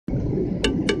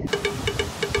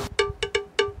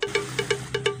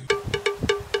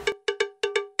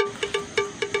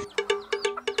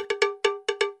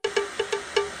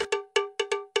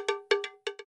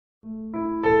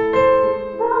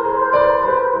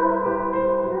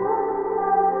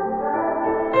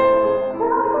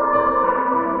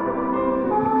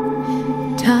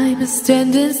Time is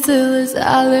standing still as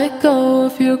I let go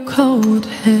of your cold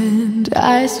hand.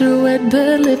 Eyes are wet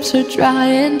but lips are dry,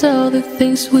 and all the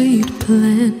things we'd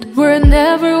planned were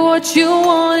never what you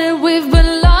wanted. We've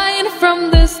been lying from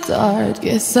the start.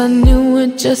 Guess I knew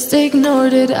it, just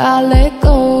ignored it. I let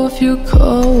go of your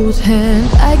cold hand.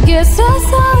 I guess I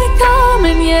saw it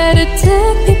coming, yet it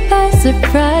took me by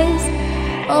surprise.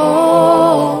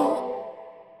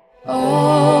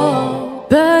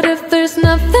 But if there's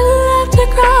nothing left to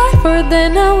cry for,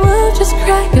 then I will just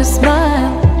crack a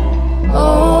smile.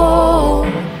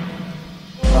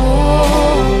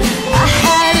 I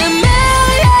had a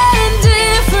million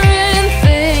different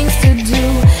things to do,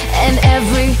 and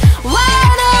every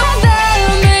one of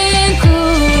them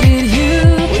included you.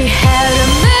 We had a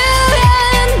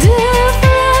million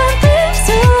different things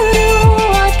to do.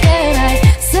 What can I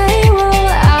say? Well,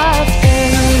 I've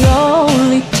been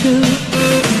lonely too.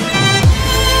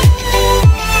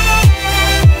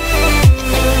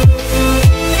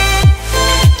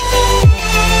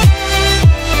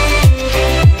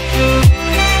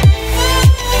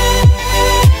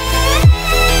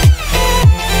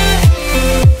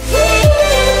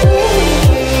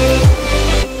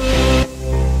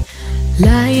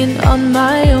 Lying on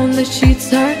my own, the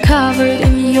sheets are covered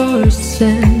in your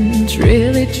scent.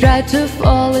 Really tried to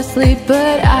fall asleep,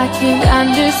 but I can't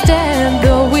understand.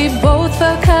 Though we both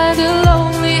felt kinda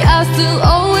lonely, I still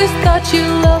always thought you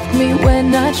loved me.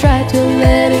 When I tried to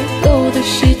let it go, the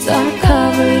sheets are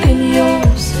covered in your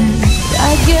scent.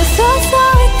 I guess I saw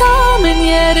it coming,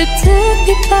 yet it took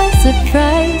me by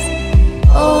surprise.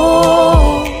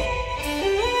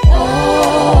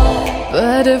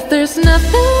 But if there's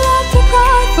nothing left to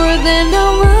cry for, then I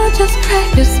will just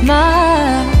crack a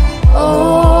smile.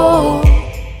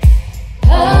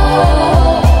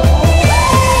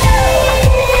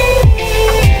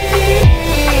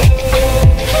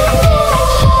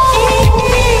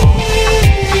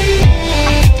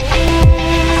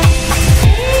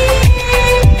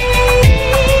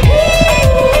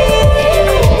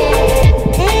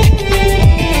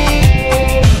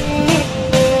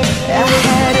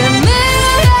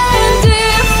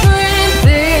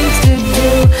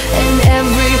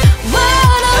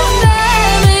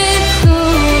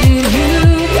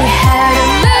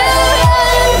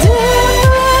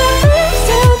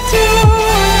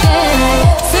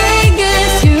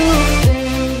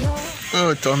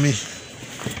 Tommy.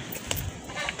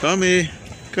 Tommy,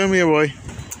 come here, boy.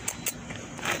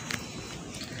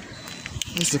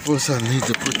 I suppose I need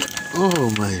to put... Oh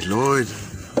my lord.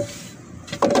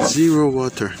 Zero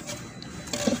water.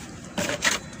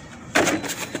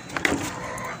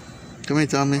 Come here,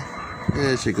 Tommy.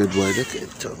 There's a good boy. Look at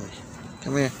Tommy.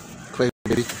 Come here. Quiet,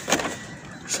 baby.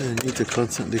 So I need to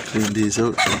constantly clean these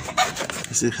out.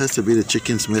 It has to be the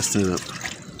chickens messing it up.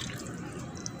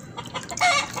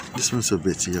 This one's a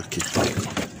bit yucky.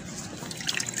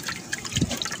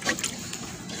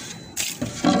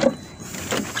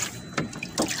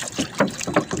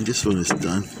 And this one is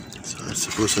done. So I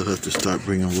suppose I'll have to start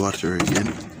bringing water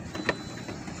again.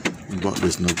 The bottle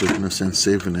is no good, no sense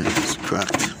saving it. It's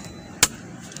cracked.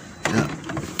 Yeah.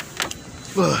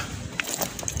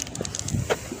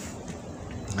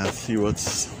 Now see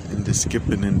what's in the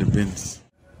skipping in the bins.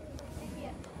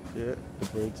 Yeah, the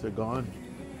birds are gone.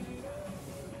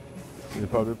 They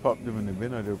probably popped them in the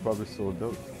bin, or they were probably sold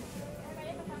out.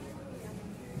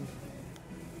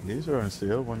 These are on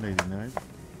sale, $1.89.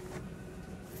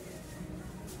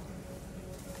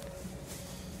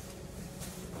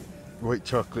 White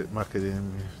chocolate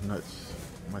macadamia nuts,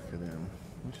 macadam.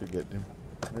 We should get them.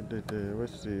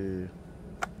 What's the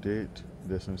date?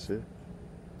 Doesn't say.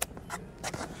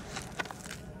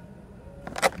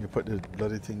 You put the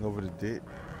bloody thing over the date.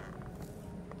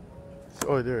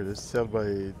 Oh, there it is. Sell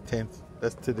by 10th.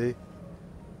 That's today.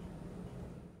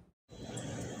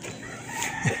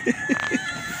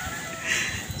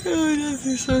 Oh, that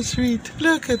is so sweet.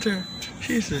 Look at her.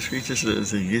 She's the sweetest little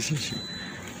thing, isn't she?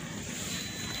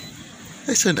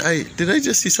 Listen, did I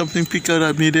just see something peek out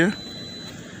at me there?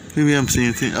 Maybe I'm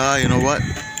seeing things. You know what?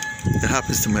 It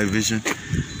happens to my vision.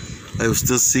 I was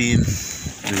still seeing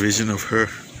the vision of her,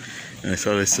 and I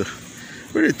thought I saw.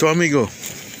 Where did Tommy go?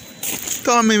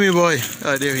 Tommy, me boy.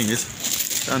 Ah, there he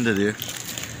is. Under there.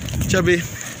 Chubby,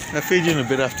 I'll feed you in a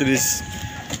bit after this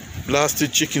last two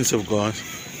chickens have gone.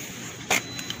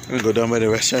 gonna go down by the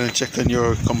restaurant and check on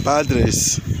your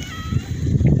compadres.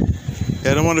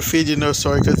 Yeah, I don't want to feed you no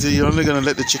sorry, because you're only gonna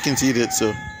let the chickens eat it.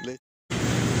 So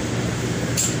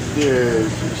there,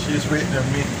 she's waiting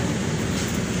on me.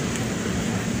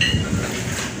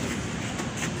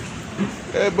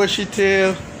 Hey, bushy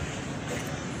tail.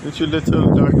 It's your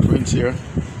little dark prince here.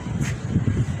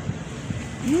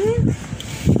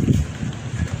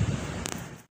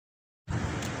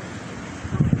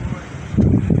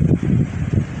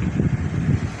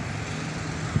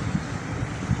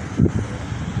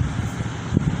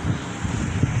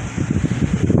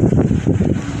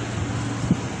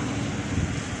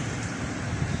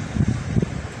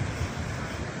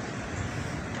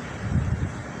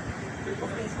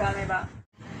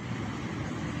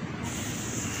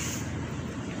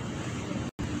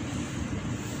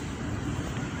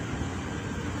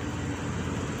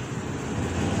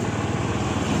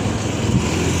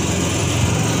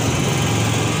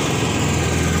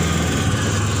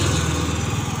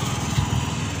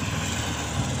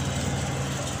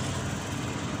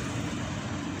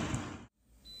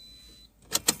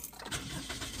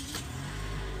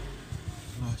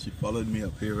 She followed me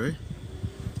up here, right?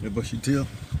 The bushy tail.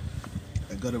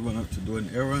 I gotta run up to do an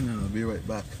errand and I'll be right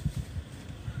back.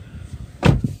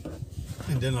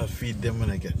 And then I'll feed them when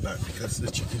I get back because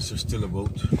the chickens are still about.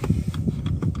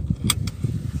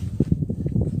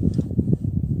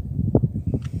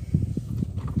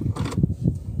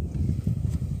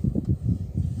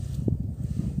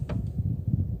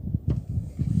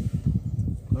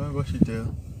 Alright, bushy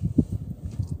tail.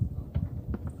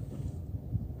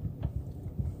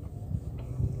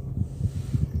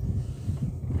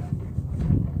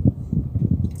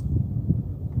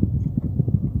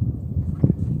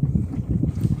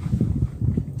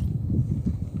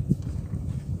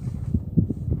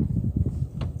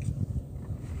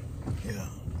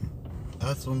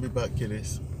 I'll soon be back,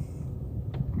 kiddies.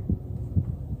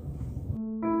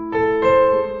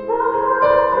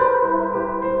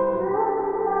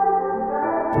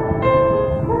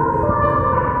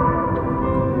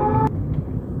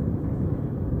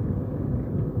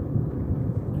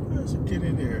 There's a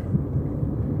kitty there.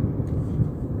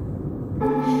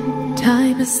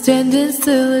 Time is standing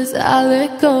still as I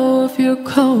let go of your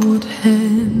cold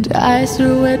hand. Eyes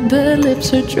are wet but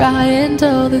lips are dry, and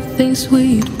all the things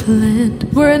we'd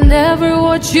planned were never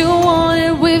what you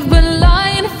wanted. We've been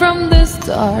lying from the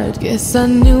start. Guess I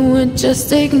knew and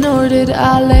just ignored it.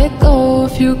 I let go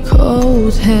of your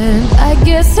cold hand. I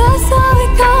guess I saw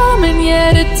it coming,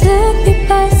 yet it took me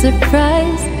by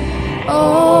surprise.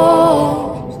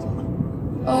 Oh,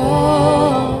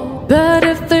 oh. But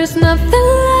if there's nothing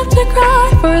left to cry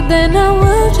for, then I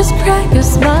will just crack a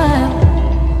smile.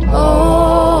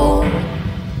 Oh,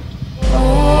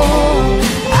 oh.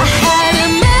 I had a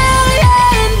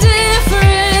million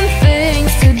different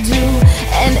things to do,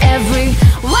 and every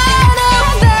one of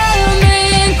them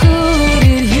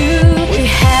included you. We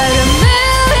had a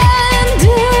million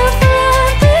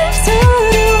different things to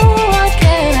do. What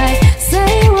can I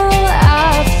say? Well,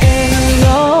 I've been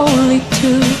lonely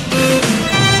too.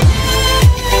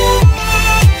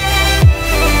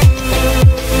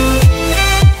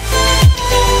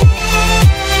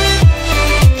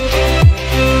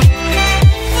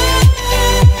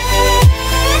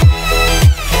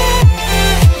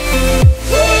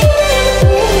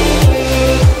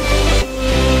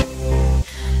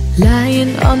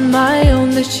 Lying on my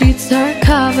own, the sheets are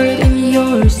covered in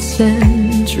your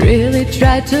scent. Really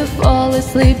tried to fall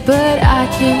asleep, but I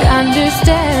can't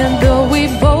understand. Though we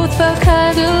both felt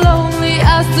kinda lonely,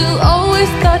 I still always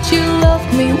thought you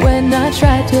loved me. When I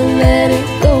tried to let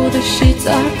it go, the sheets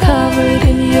are covered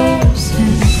in your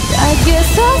scent. I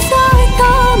guess I saw it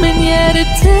coming, yet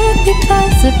it took me by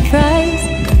surprise.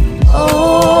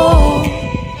 Oh,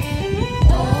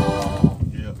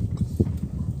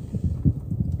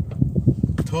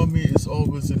 Tommy is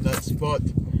always in that spot.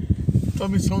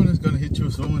 Tommy, someone is gonna hit you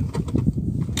soon.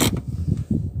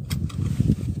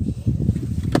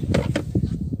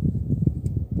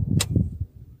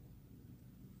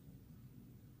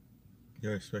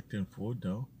 You're expecting food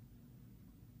now?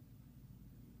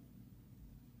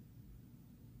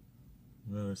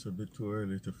 Well, it's a bit too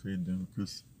early to feed them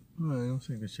because I don't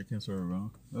think the chickens are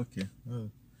around. Okay,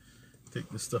 I'll take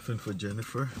the stuffing for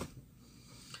Jennifer.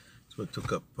 That's what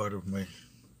took up part of my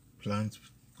plans,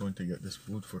 going to get this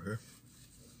food for her.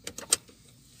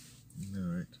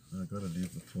 Alright, I gotta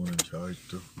leave the phone in charge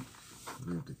too.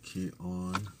 Leave the key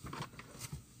on.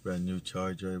 Brand new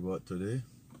charger I bought today.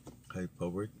 High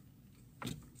powered.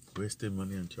 Wasting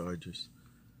money on chargers.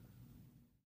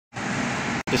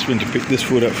 Just went to pick this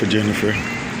food up for Jennifer.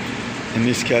 And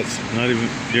this cat's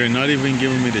they're not even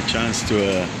giving me the chance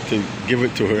to give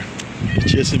it to her. They're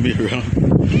chasing me around.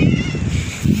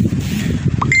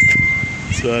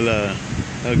 So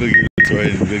I'll go give it to her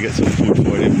and go get some food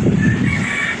for them.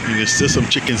 And there's still some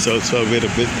chickens out, so I'll wait a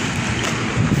bit.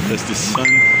 That's the sun.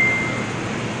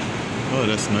 Oh,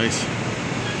 that's nice.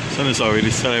 Sun is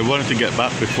already set. I wanted to get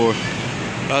back before.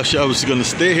 Actually, I was going to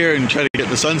stay here and try to get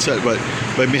the sunset, but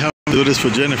by me having to do this for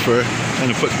Jennifer, kind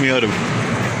of put me out of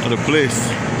place.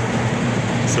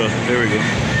 So there we go.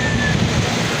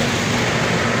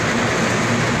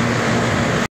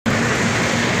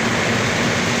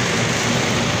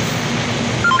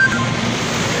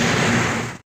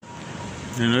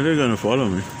 You know they're gonna follow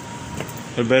me.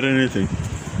 I bet anything.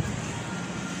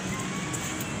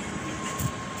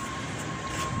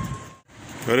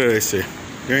 What did I say?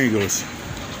 There he goes.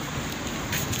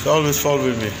 He always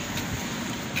following me.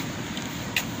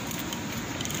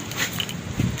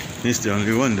 He's the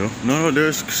only one though. No,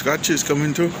 there's scratches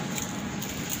coming too.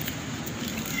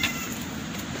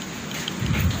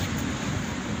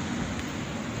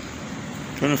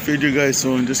 Trying to feed you guys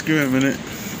soon. Just give me a minute.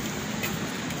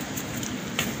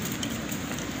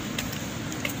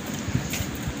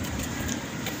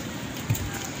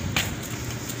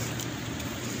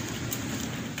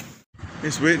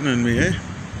 He's waiting on me, eh?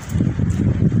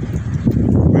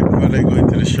 Waiting while I go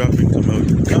into the shop and come out.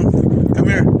 Come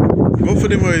here. Both of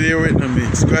them are there waiting on me.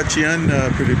 Scratchy and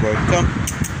Pretty Boy.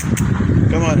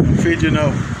 Come on, I'll feed you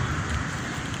now.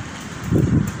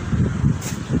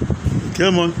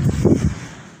 Come on.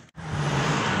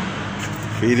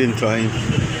 Feeding time.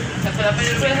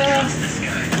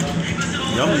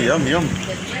 Yum, yum, yum.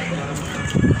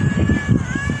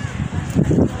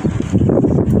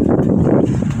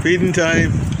 Feeding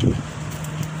time.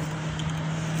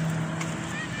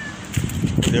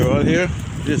 They're all here.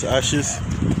 There's Ashes,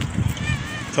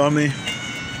 Tommy,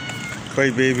 Cry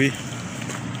Baby.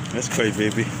 That's Cry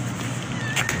Baby.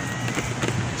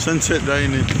 Sunset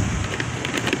dining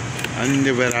on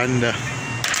the veranda.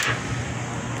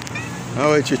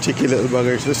 Alright, you cheeky little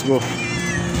buggers. Let's go.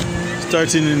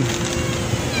 Starting in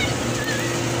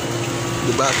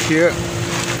the back here.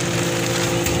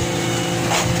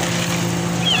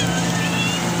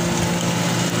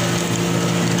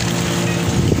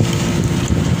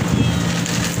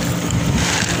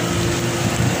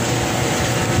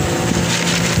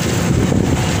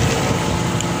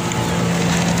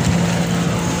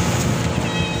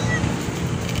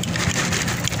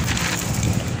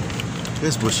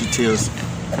 There's Bushy Tails.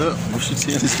 Look, Bushy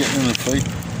Tails is getting in a fight.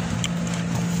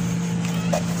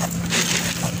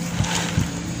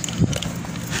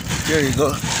 There you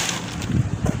go.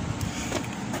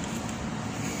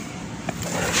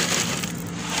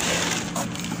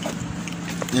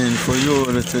 And for you,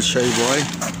 little shy boy.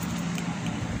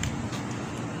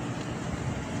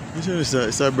 Which one is that?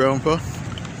 Is that brown paw?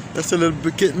 That's a little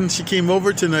bit kitten. She came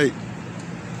over tonight.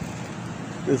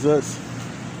 Is that?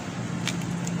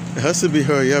 It has to be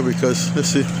her, yeah, because let's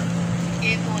see.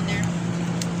 Kate there.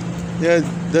 Yeah,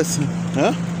 that's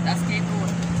huh? That's Kate.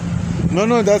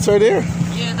 No, that's right there.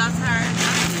 Yeah, that's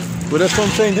her. But that's what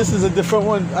I'm saying. This is a different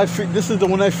one. This is the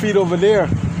one I feed over there.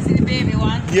 Is it the baby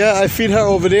one? Yeah, I feed her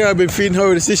over there. I've been feeding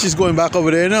her. See, she's going back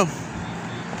over there now.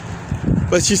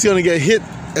 But she's gonna get hit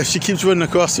if she keeps running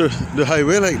across the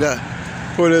highway like that.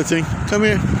 Poor little thing. Come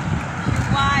here.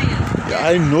 Why? Yeah,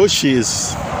 I know she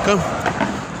is. Come.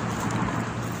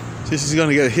 She's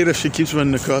gonna get hit if she keeps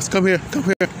running across. Come here, come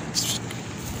here.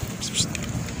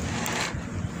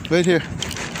 Right here.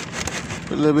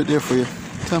 Put a little bit there for you.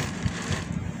 Come.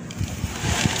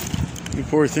 You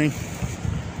poor thing.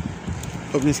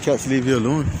 Hope these cats leave you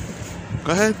alone.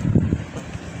 Go ahead.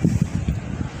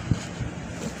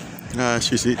 Ah,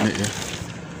 she's eating it, yeah.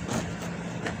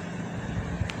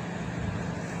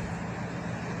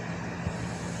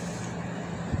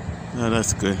 Ah,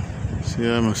 that's good. See,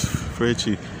 I'm afraid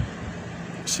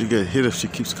she'll get hit if she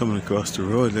keeps coming across the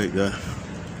road like that.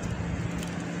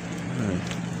 Alright.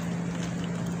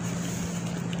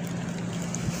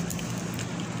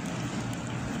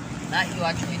 Not you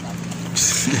actually.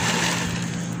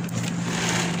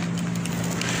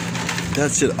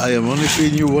 That's it. I am only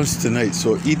feeding you once tonight,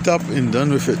 so eat up and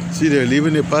done with it. See, they're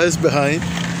leaving their pies behind.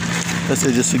 That's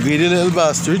it. Just a greedy little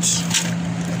bastards.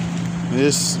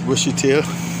 This bushy tail.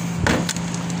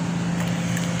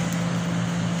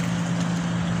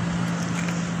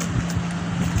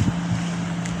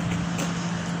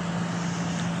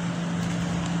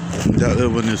 That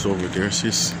little one is over there.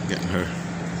 She's getting her.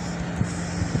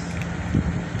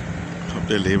 Hope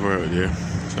they leave her out there.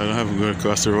 So I don't have to go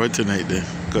across the road tonight then.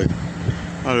 Good.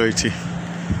 Alrighty.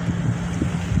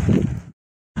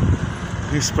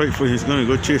 He's spiteful. He's gonna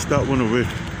go chase that one away.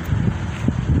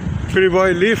 Pretty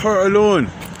boy, leave her alone.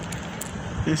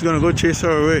 He's gonna go chase her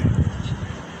away.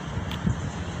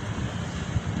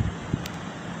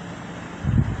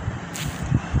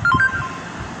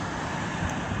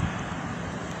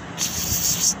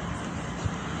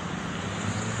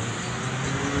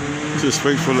 He's a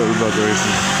spiteful little bugger,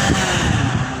 isn't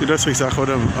he? See, that's exactly what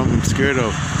I'm scared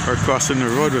of. Her crossing the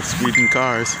road with speeding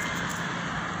cars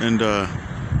and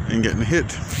getting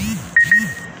hit.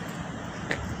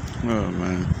 Oh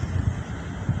man.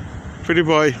 Pretty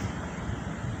boy.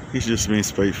 He's just being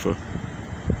spiteful.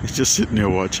 He's just sitting there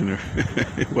watching her.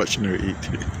 Watching her eat.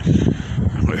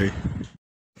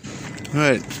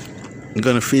 Alright. I'm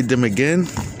gonna feed them again.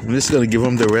 I'm just gonna give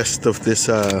them the rest of this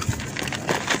here.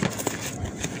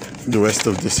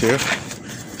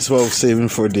 This is what I was saving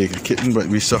for the kitten, but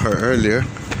we saw her earlier,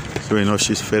 so we know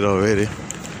she's fed already.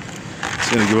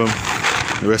 Just gonna give them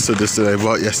the rest of this that I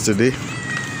bought yesterday.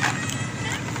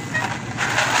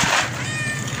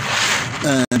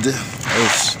 And I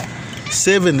was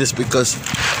saving this because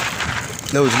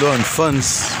I was low on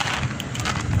funds,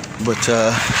 but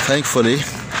thankfully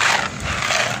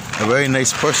a very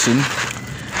nice person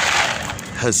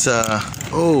has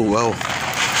oh wow,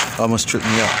 almost tripped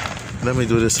me up. Let me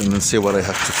do this and then say what I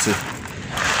have to say.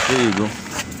 There you go.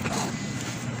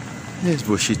 There's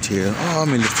bushy tail. Oh,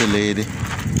 my little lady.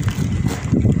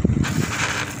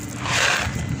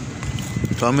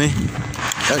 Tommy.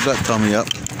 That got Tommy up.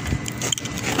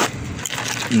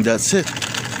 And that's it.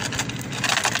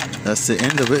 That's the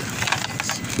end of it. A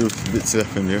few bits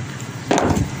left in there.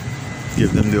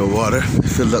 Give them their water. I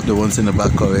filled up the ones in the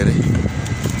back already.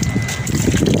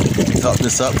 Top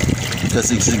this up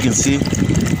because as you can see,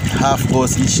 half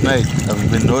goes each night.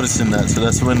 I've been noticing that, so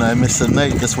that's when I miss a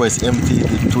night. That's why it's empty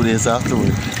the 2 days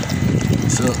afterward.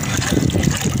 So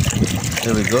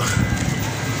there we go.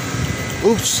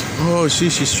 Oops. Oh,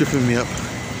 she's stripping me up.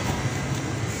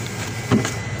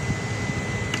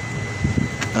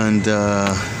 And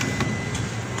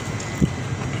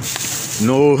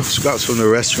no scraps from the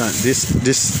restaurant.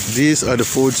 These are the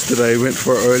foods that I went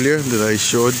for earlier that I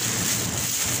showed.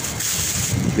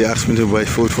 They asked me to buy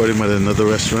food for them at another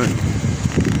restaurant.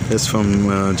 That's from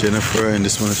Jennifer, and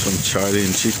this one is from Charlie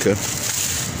and Chica.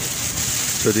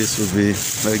 So this would be,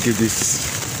 I give these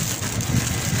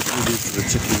to the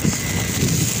chickens.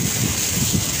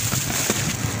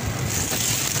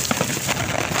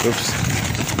 Oops,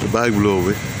 the bag blew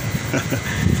away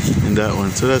in that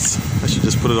one. So that's, I should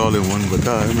just put it all in one, but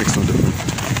it makes no difference.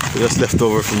 So that's left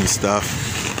over from the staff.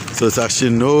 So it's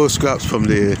actually no scraps from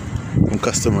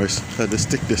customers. I had to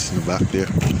stick this in the back there.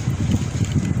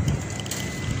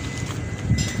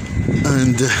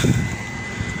 And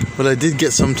well, I did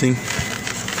get something.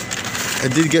 I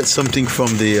did get something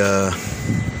from the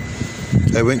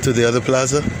I went to the other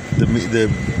plaza, the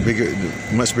bigger,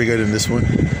 much bigger than this one,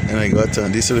 and I got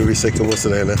these are the recyclables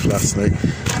that I left last night.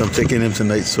 So I'm taking them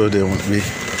tonight so they won't be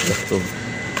left over.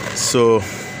 So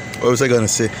what was I gonna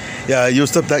say? Yeah, I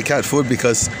used up that cat food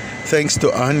because thanks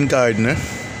to Anne Gardner,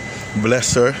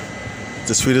 bless her,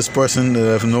 the sweetest person that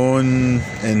I've known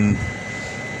in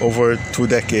over 2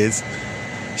 decades.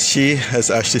 She has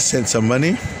actually sent some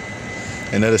money,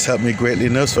 and that has helped me greatly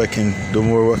now, so I can do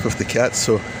more work with the cat.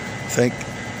 So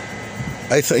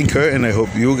I thank her, and I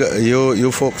hope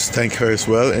you folks thank her as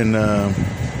well, and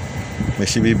may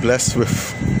she be blessed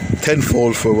with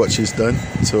tenfold for what she's done.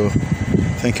 So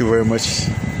thank you very much,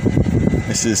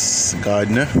 Mrs.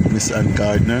 Gardner, Miss Anne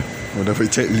Gardner, whatever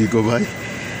title you go by,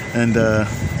 and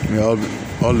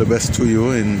all the best to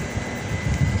you, and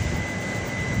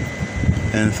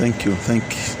thank you.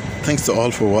 Thanks to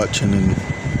all for watching and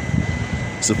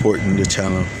supporting the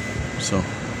channel. So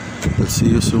let's see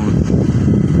you soon.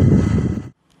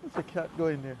 There's a cat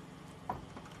going there.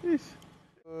 He's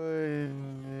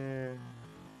going there.